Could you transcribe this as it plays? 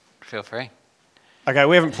Feel free. Okay,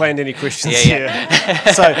 we haven't planned any questions Yeah.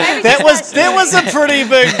 here. So that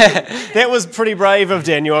was pretty brave of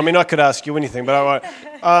Daniel. I mean, I could ask you anything, but I won't.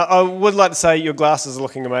 I would like to say your glasses are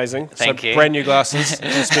looking amazing. Thank you. Brand new glasses,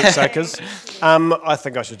 specsakers. I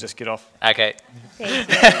think I should just get off. Okay. Thank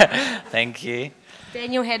you. Thank you.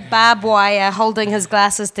 Daniel had barbed wire holding his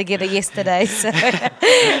glasses together yesterday. So.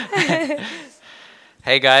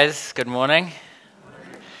 Hey guys, good morning.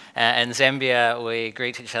 In Zambia, we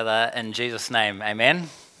greet each other in Jesus' name. Amen?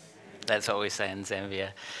 That's what we say in Zambia.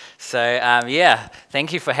 So,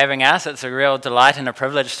 thank you for having us. It's a real delight and a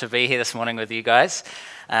privilege to be here this morning with you guys.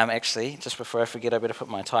 Actually, just before I forget, I better put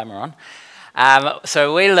my timer on.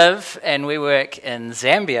 So we live and we work in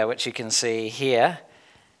Zambia, which you can see here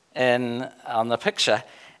on the picture.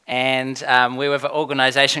 And we're with an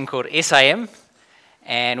organization called SIM.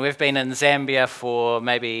 And we've been in Zambia for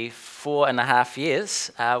maybe 4.5 years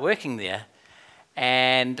working there.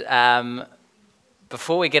 And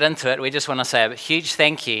before we get into it, we just want to say a huge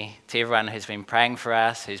thank you to everyone who's been praying for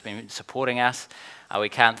us, who's been supporting us. We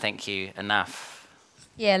can't thank you enough.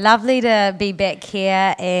 Yeah, lovely to be back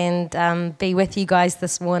here and be with you guys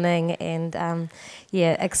this morning. And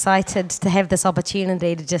excited to have this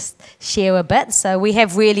opportunity to just share a bit. So we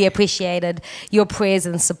have really appreciated your prayers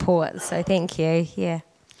and support. So thank you. Yeah.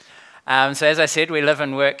 So as I said, we live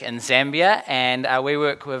and work in Zambia, and we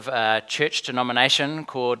work with a church denomination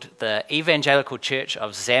called the Evangelical Church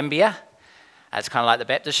of Zambia. It's kind of like the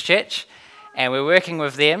Baptist church. And we're working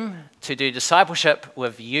with them to do discipleship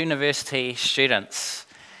with university students.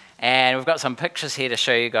 And we've got some pictures here to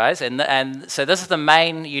show you guys. And so this is the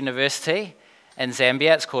main university in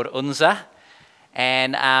Zambia. It's called UNZA.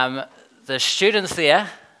 And the students there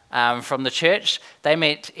from the church, they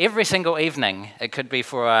meet every single evening. It could be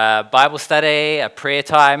for a Bible study, a prayer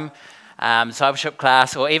time, discipleship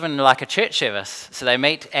class, or even like a church service. So they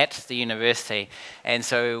meet at the university. And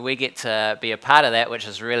so we get to be a part of that, which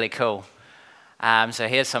is really cool. So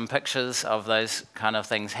here's some pictures of those kind of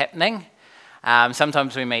things happening.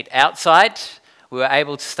 Sometimes we meet outside. We were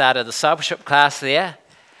able to start a discipleship class there.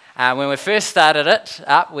 When we first started it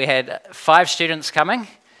up, we had 5 students coming,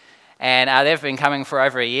 and they've been coming for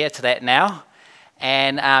over a year to that now.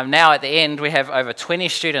 And now at the end, we have over 20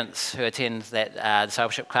 students who attend that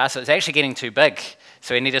discipleship class. So it's actually getting too big.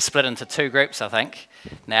 So we need to split into 2 groups, I think,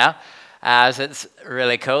 now. So it's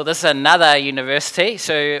really cool. This is another university.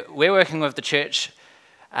 So we're working with the church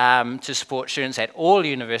to support students at all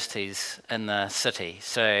universities in the city.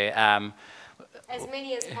 So as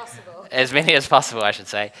many as possible. As many as possible, I should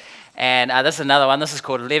say. And this is another one. This is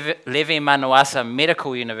called Levi Manawasa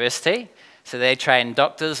Medical University. So they train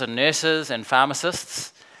doctors and nurses and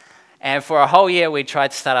pharmacists. And for a whole year, we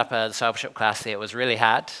tried to start up a discipleship class there. It was really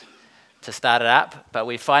hard to start it up, but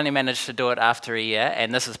we finally managed to do it after a year.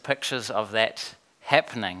 And this is pictures of that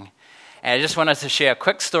happening. And I just wanted to share a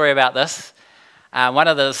quick story about this. One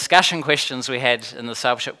of the discussion questions we had in the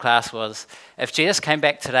discipleship class was, if Jesus came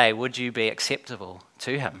back today, would you be acceptable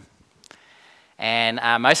to him? And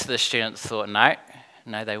most of the students thought,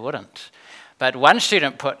 no, they wouldn't. But one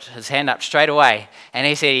student put his hand up straight away, and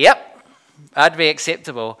he said, yep, I'd be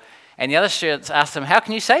acceptable. And the other students asked him, how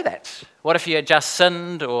can you say that? What if you had just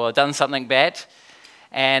sinned or done something bad?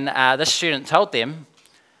 And this student told them,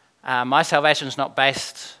 my salvation is not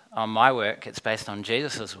based on my work, it's based on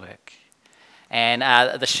Jesus' work. And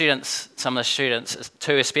some of the students,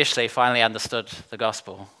 2 especially, finally understood the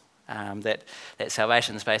gospel, that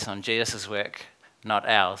salvation is based on Jesus' work, not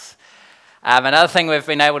ours. Another thing we've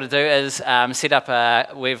been able to do is set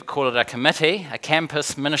up we've called it a committee, a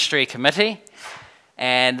campus ministry committee.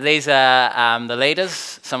 And these are the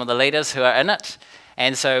leaders, some of the leaders who are in it.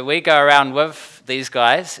 And so we go around with these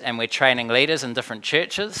guys, and we're training leaders in different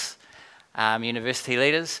churches, university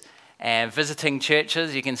leaders, and visiting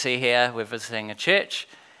churches. You can see here we're visiting a church.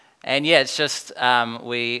 And it's just,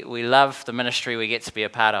 we love the ministry we get to be a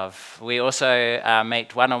part of. We also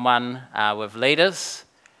meet one-on-one with leaders.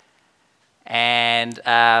 And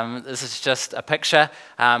this is just a picture.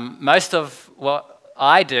 Most of what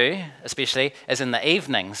I do, especially, is in the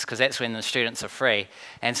evenings, because that's when the students are free.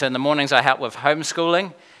 And so in the mornings I help with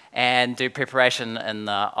homeschooling and do preparation in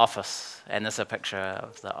the office. And this is a picture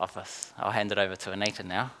of the office. I'll hand it over to Anita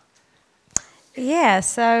now. Yeah,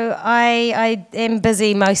 so I am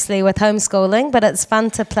busy mostly with homeschooling, but it's fun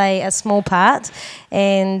to play a small part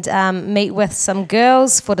and meet with some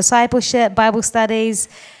girls for discipleship, Bible studies,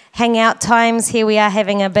 hangout times. Here we are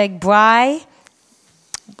having a big braai.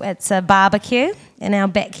 It's a barbecue in our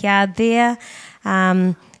backyard there.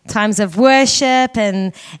 Times of worship,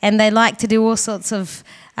 and they like to do all sorts of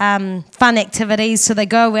fun activities. So they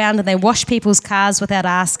go around and they wash people's cars without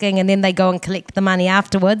asking, and then they go and collect the money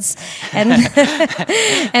afterwards. And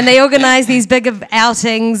and they organise these big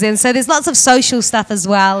outings. And so there's lots of social stuff as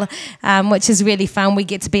well, which is really fun. We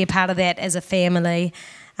get to be a part of that as a family.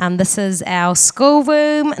 This is our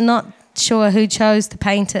schoolroom. Not sure who chose to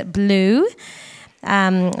paint it blue.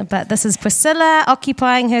 But this is Priscilla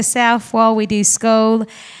occupying herself while we do school.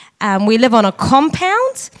 We live on a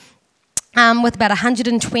compound with about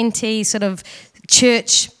 120 sort of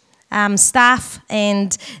church staff,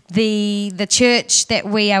 and the church that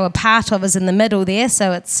we are a part of is in the middle there,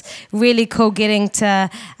 so it's really cool getting to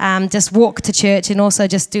just walk to church and also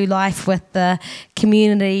just do life with the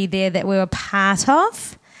community there that we're a part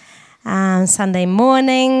of. Sunday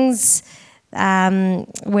mornings,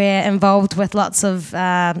 we're involved with lots of,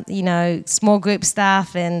 small group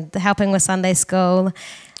stuff and helping with Sunday school.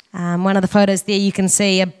 One of the photos there, you can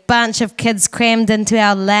see a bunch of kids crammed into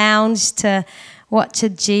our lounge to watch a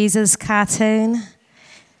Jesus cartoon.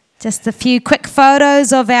 Just a few quick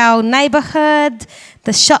photos of our neighbourhood,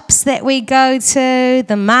 the shops that we go to,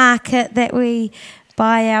 the market that we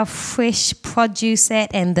buy our fresh produce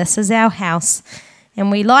at, and this is our house.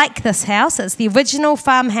 And we like this house. It's the original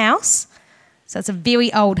farmhouse. So it's a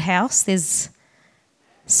very old house. There's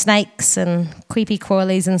snakes and creepy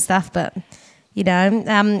crawlies and stuff, but we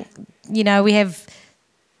have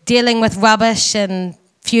dealing with rubbish and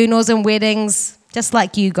funerals and weddings, just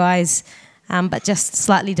like you guys, but just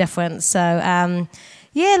slightly different. So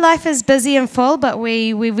life is busy and full, but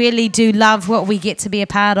we really do love what we get to be a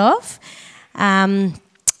part of.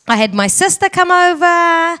 I had my sister come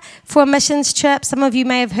over for a missions trip. Some of you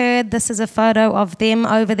may have heard. This is a photo of them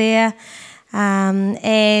over there.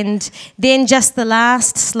 And then just the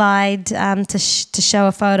last slide to show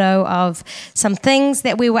a photo of some things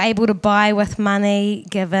that we were able to buy with money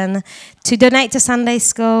given to donate to Sunday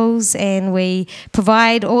schools, and we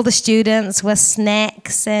provide all the students with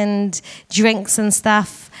snacks and drinks and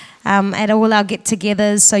stuff at all our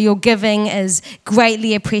get-togethers. So your giving is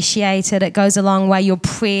greatly appreciated. It goes a long way. Your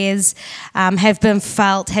prayers have been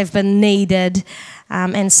felt, have been needed.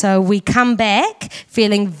 And so we come back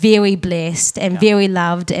feeling very blessed and very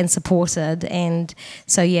loved and supported. And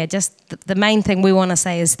so, just the main thing we want to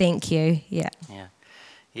say is thank you.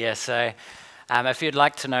 So if you'd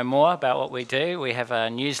like to know more about what we do, we have a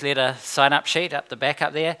newsletter sign-up sheet up the back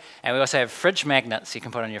up there. And we also have fridge magnets you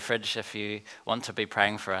can put on your fridge if you want to be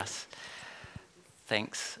praying for us.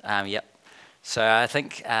 Thanks. So I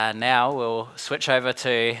think now we'll switch over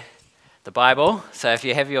to the Bible. So if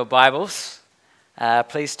you have your Bibles,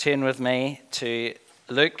 please turn with me to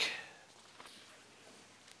Luke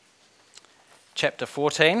chapter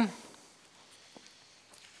 14.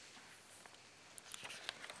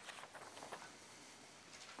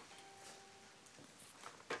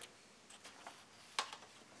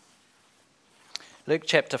 Luke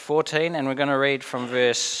chapter 14, and we're going to read from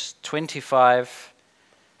verse 25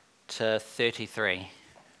 to 33.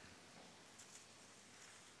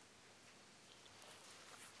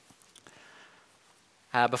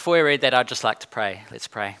 Before we read that, I'd just like to pray. Let's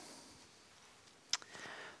pray.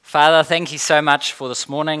 Father, thank you so much for this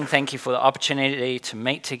morning. Thank you for the opportunity to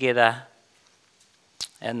meet together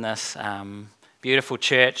in this beautiful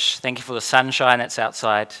church. Thank you for the sunshine that's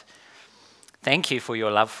outside. Thank you for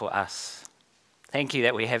your love for us. Thank you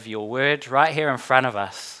that we have your word right here in front of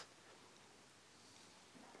us.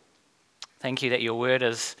 Thank you that your word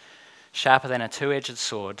is sharper than a two-edged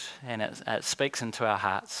sword, and it speaks into our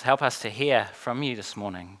hearts. Help us to hear from you this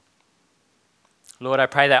morning. Lord, I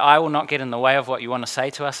pray that I will not get in the way of what you want to say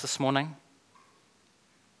to us this morning.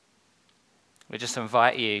 We just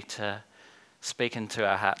invite you to speak into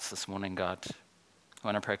our hearts this morning, God. I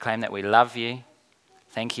want to proclaim that we love you.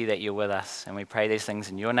 Thank you that you're with us, and we pray these things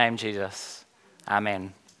in your name, Jesus.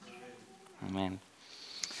 Amen. Amen.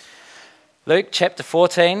 Luke chapter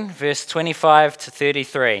 14, verse 25 to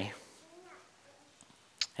 33.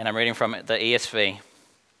 And I'm reading from the ESV.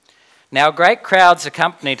 Now great crowds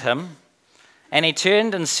accompanied him, and he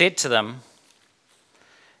turned and said to them,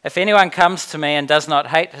 "If anyone comes to me and does not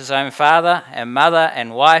hate his own father and mother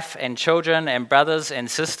and wife and children and brothers and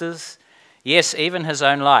sisters, yes, even his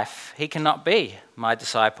own life, he cannot be my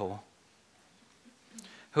disciple.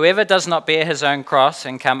 Whoever does not bear his own cross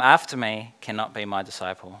and come after me cannot be my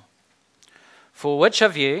disciple. For which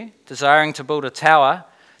of you, desiring to build a tower,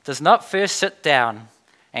 does not first sit down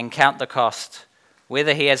and count the cost,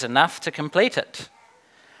 whether he has enough to complete it?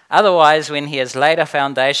 Otherwise, when he has laid a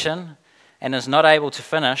foundation and is not able to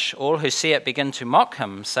finish, all who see it begin to mock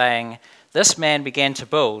him, saying, 'This man began to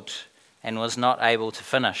build and was not able to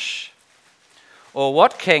finish.' Or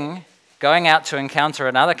what king, going out to encounter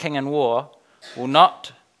another king in war, will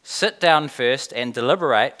not sit down first and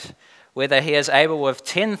deliberate whether he is able with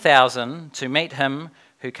 10,000 to meet him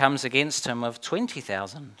who comes against him with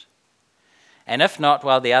 20,000? And if not,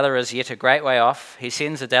 while the other is yet a great way off, he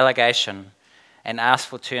sends a delegation and asks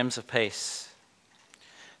for terms of peace.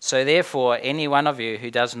 So therefore, any one of you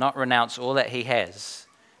who does not renounce all that he has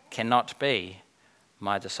cannot be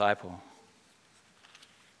my disciple.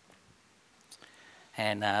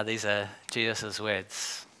 And these are Jesus'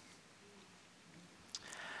 words.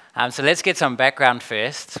 So let's get some background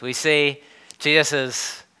first. We see Jesus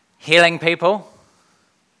is healing people.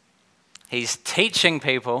 He's teaching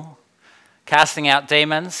people, casting out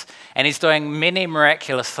demons, and he's doing many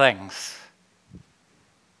miraculous things.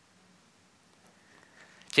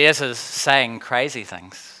 Jesus is saying crazy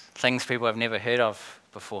things people have never heard of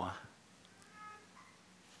before.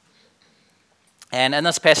 And in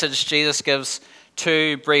this passage, Jesus gives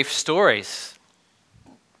two brief stories.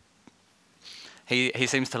 He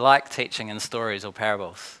seems to like teaching in stories or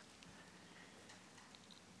parables.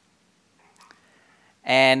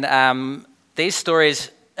 And these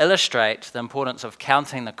stories illustrate the importance of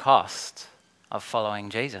counting the cost of following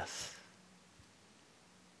Jesus,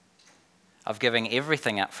 of giving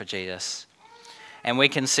everything up for Jesus. And we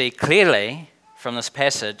can see clearly from this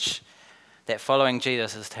passage that following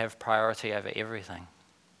Jesus is to have priority over everything.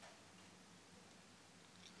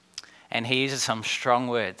 And he uses some strong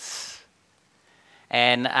words.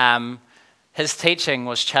 And his teaching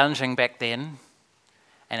was challenging back then,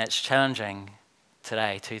 and it's challenging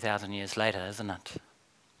today, 2,000 years later, isn't it?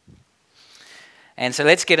 And so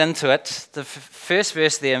let's get into it. The first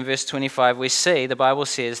verse there in verse 25, we see the Bible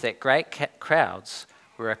says that great crowds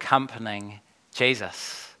were accompanying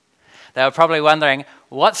Jesus. They were probably wondering,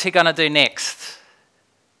 what's he going to do next?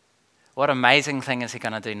 What amazing thing is he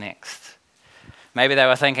going to do next? Maybe they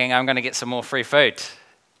were thinking, I'm going to get some more free food.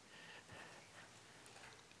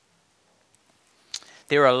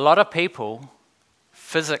 There are a lot of people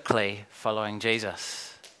physically following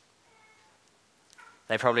Jesus.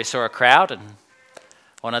 They probably saw a crowd and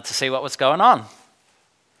wanted to see what was going on.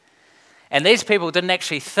 And these people didn't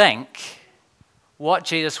actually think what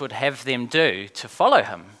Jesus would have them do to follow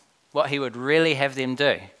him, what he would really have them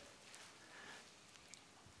do.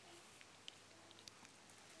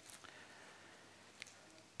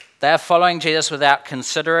 They are following Jesus without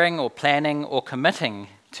considering or planning or committing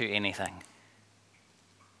to anything.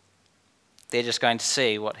 They're just going to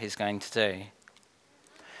see what he's going to do.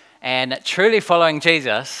 And truly following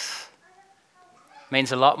Jesus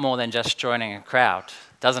means a lot more than just joining a crowd,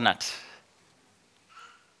 doesn't it?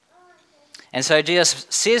 And so Jesus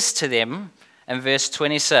says to them in verse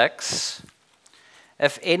 26,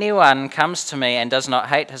 if anyone comes to me and does not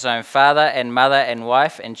hate his own father and mother and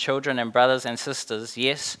wife and children and brothers and sisters,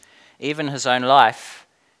 yes, even his own life,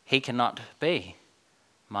 he cannot be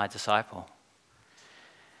my disciple.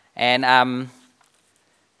 And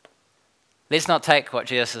let's not take what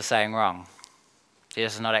Jesus is saying wrong.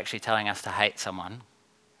 Jesus is not actually telling us to hate someone.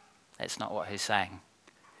 That's not what he's saying.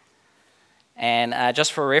 And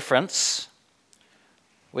just for reference,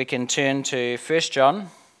 we can turn to 1 John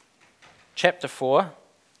chapter 4.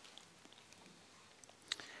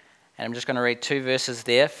 And I'm just going to read two verses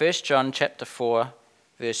there. 1 John chapter 4,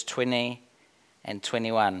 verse 20 and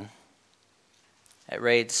 21. It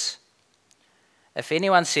reads, if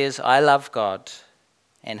anyone says, I love God,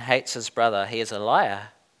 and hates his brother, he is a liar.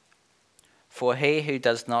 For he who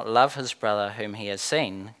does not love his brother whom he has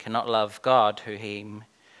seen cannot love God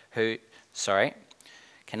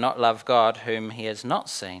cannot love God whom he has not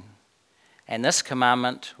seen. And this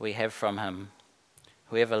commandment we have from him: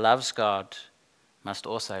 whoever loves God must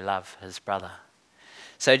also love his brother.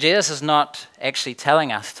 So Jesus is not actually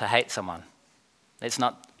telling us to hate someone. Let's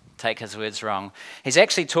not take his words wrong. He's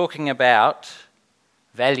actually talking about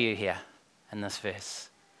value here in this verse.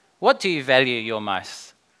 What do you value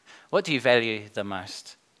most? What do you value the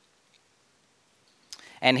most?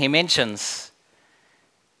 And he mentions,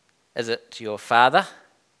 is it your father,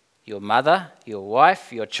 your mother, your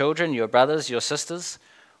wife, your children, your brothers, your sisters,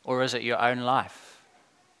 or is it your own life?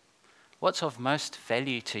 What's of most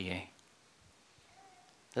value to you?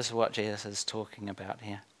 This is what Jesus is talking about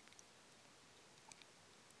here.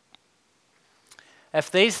 If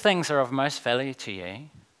these things are of most value to you,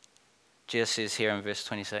 Jesus says here in verse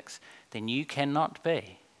 26, then you cannot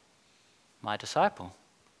be my disciple.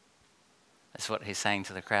 That's what he's saying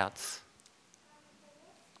to the crowds.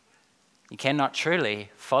 You cannot truly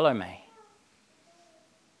follow me.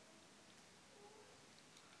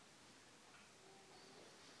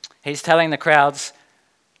 He's telling the crowds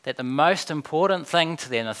that the most important thing to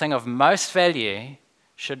them, the thing of most value,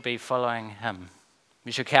 should be following him.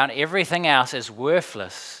 We should count everything else as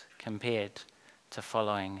worthless compared to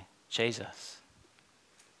following Jesus.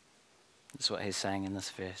 That's what he's saying in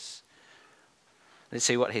this verse. Let's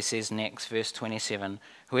see what he says next, verse 27.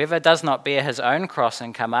 Whoever does not bear his own cross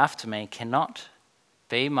and come after me cannot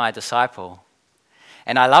be my disciple.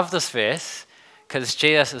 And I love this verse because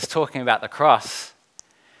Jesus is talking about the cross,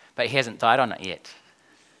 but he hasn't died on it yet.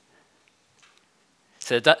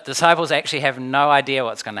 So the disciples actually have no idea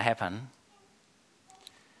what's going to happen.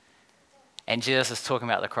 And Jesus is talking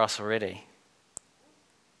about the cross already.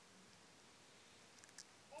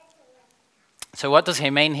 So what does he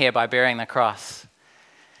mean here by bearing the cross?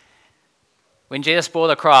 When Jesus bore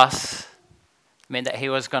the cross, it meant that he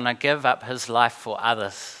was going to give up his life for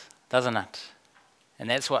others, doesn't it? And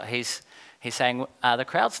that's what he's saying the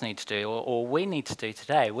crowds need to do, or we need to do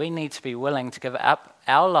today. We need to be willing to give up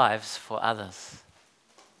our lives for others.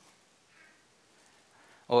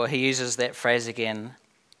 Or he uses that phrase again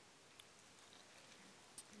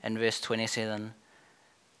in verse 27,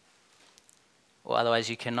 or otherwise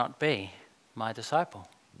you cannot be my disciple.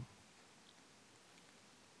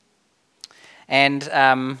 And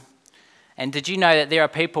did you know that there are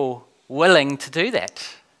people willing to do that?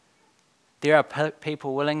 There are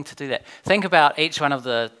people willing to do that. Think about each one of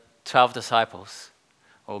the 12 disciples,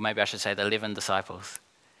 or maybe I should say the 11 disciples.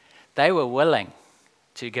 They were willing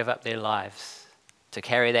to give up their lives to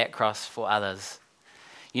carry that cross for others.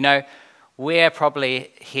 You know, we're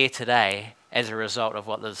probably here today as a result of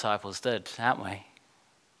what the disciples did, aren't we?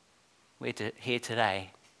 We're here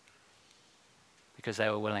today because they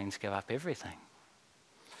were willing to give up everything.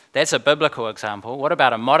 That's a biblical example. What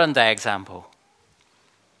about a modern day example?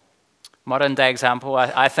 Modern day example,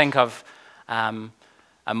 I think of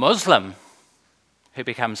a Muslim who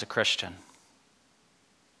becomes a Christian.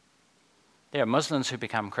 There are Muslims who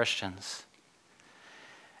become Christians.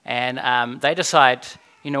 And they decide,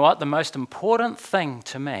 you know what, the most important thing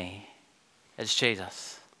to me is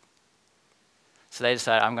Jesus. So they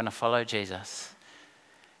decide, I'm going to follow Jesus.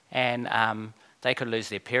 And they could lose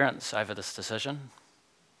their parents over this decision.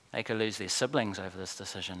 They could lose their siblings over this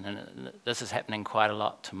decision. And this is happening quite a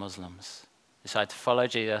lot to Muslims. They decide to follow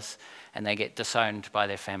Jesus and they get disowned by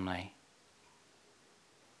their family.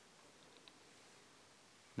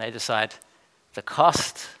 They decide the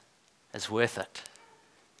cost is worth it.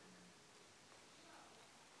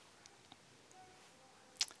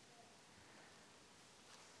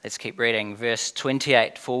 Let's keep reading. Verse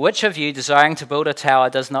 28. For which of you desiring to build a tower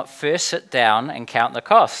does not first sit down and count the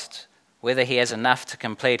cost, whether he has enough to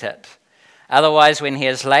complete it? Otherwise, when he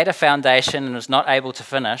has laid a foundation and is not able to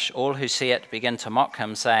finish, all who see it begin to mock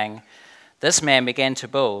him, saying, this man began to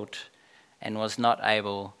build and was not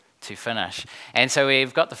able to finish. And so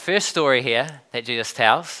we've got the first story here that Jesus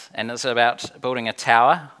tells, and it's about building a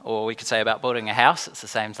tower, or we could say about building a house. It's the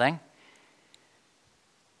same thing.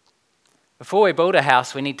 Before we build a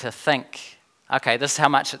house, we need to think, okay, this is how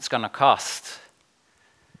much it's going to cost.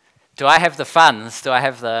 Do I have the funds? Do I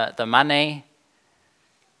have the money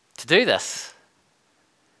to do this?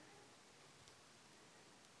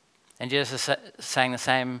 And Jesus is saying the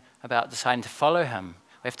same about deciding to follow him.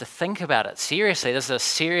 We have to think about it seriously. This is a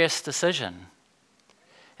serious decision.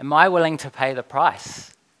 Am I willing to pay the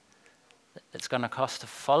price it's going to cost to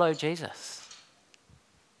follow Jesus?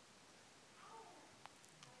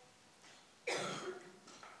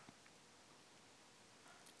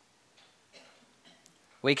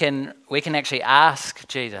 We can actually ask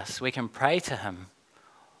Jesus, we can pray to him,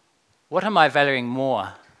 what am I valuing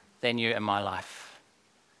more than you in my life?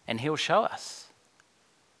 And he'll show us.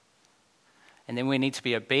 And then we need to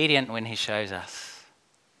be obedient when he shows us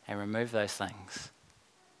and remove those things.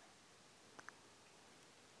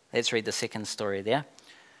 Let's read the second story there.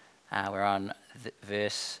 We're on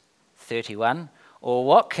verse 31. Or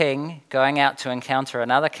what king going out to encounter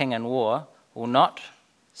another king in war will not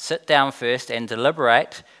sit down first and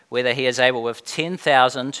deliberate whether he is able with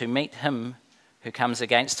 10,000 to meet him who comes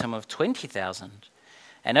against him with 20,000?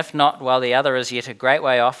 And if not, while the other is yet a great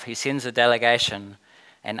way off, he sends a delegation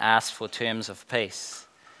and asks for terms of peace.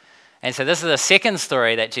 And so this is the second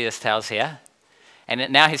story that Jesus tells here. And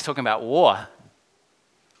now he's talking about war.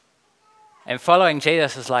 And following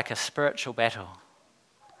Jesus is like a spiritual battle.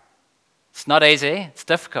 It's not easy, it's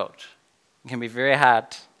difficult. It can be very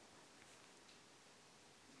hard.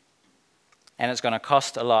 And it's going to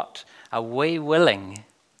cost a lot. Are we willing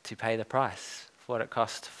to pay the price for what it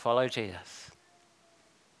costs to follow Jesus?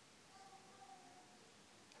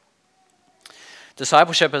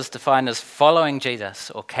 Discipleship is defined as following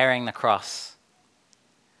Jesus or carrying the cross.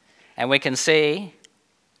 And we can see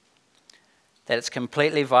that it's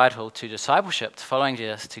completely vital to discipleship, to following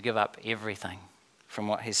Jesus, to give up everything from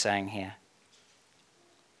what he's saying here.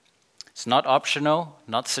 It's not optional,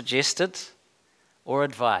 not suggested, or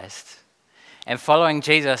advised. And following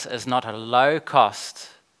Jesus is not a low-cost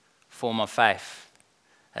form of faith.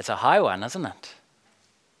 It's a high one, isn't it?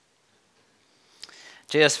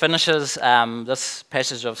 Jesus finishes this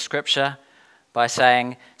passage of Scripture by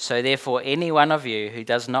saying, "So therefore any one of you who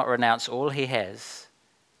does not renounce all he has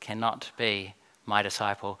cannot be my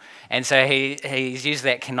disciple." And so he's used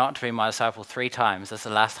that "cannot be my disciple" 3 times. This is the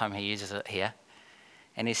last time he uses it here.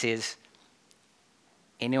 And he says,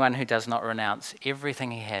 anyone who does not renounce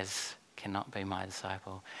everything he has cannot be my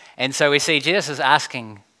disciple. And so we see Jesus is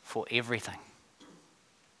asking for everything.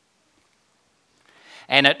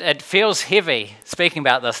 And it feels heavy speaking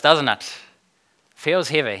about this, doesn't it? Feels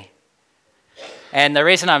heavy. And the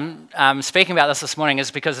reason I'm speaking about this morning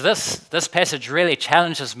is because this passage really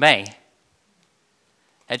challenges me.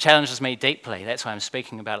 It challenges me deeply. That's why I'm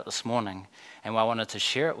speaking about it this morning. And why I wanted to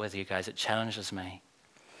share it with you guys. It challenges me.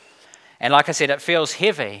 And like I said, it feels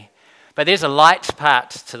heavy, but there's a light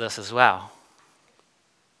part to this as well.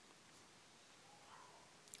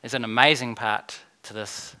 There's an amazing part to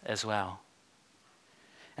this as well.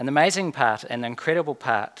 And the amazing part and the incredible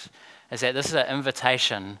part is that this is an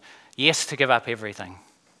invitation, yes, to give up everything.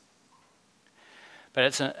 But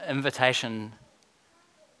it's an invitation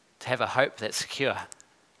to have a hope that's secure.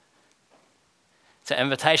 It's an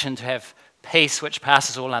invitation to have peace which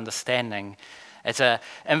passes all understanding. It's an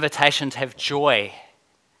invitation to have joy.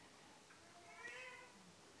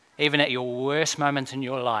 Even at your worst moment in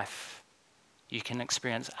your life, you can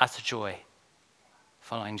experience utter joy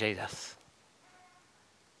following Jesus.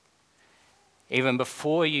 Even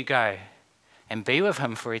before you go and be with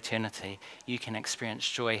him for eternity, you can experience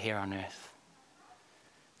joy here on earth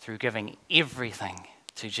through giving everything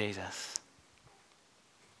to Jesus.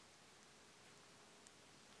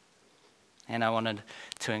 And I wanted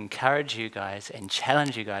to encourage you guys and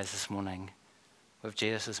challenge you guys this morning with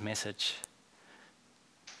Jesus' message.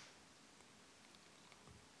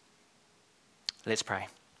 Let's pray.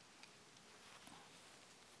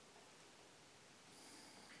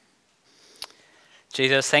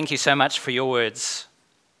 Jesus, thank you so much for your words,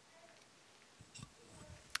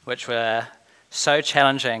 which were so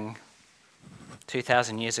challenging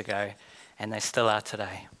 2,000 years ago, and they still are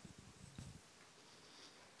today.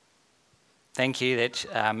 Thank you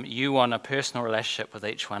that you want a personal relationship with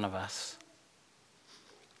each one of us.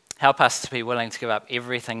 Help us to be willing to give up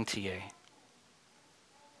everything to you.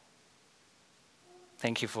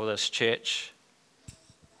 Thank you for this church.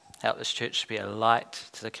 Help this church to be a light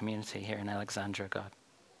to the community here in Alexandria, God.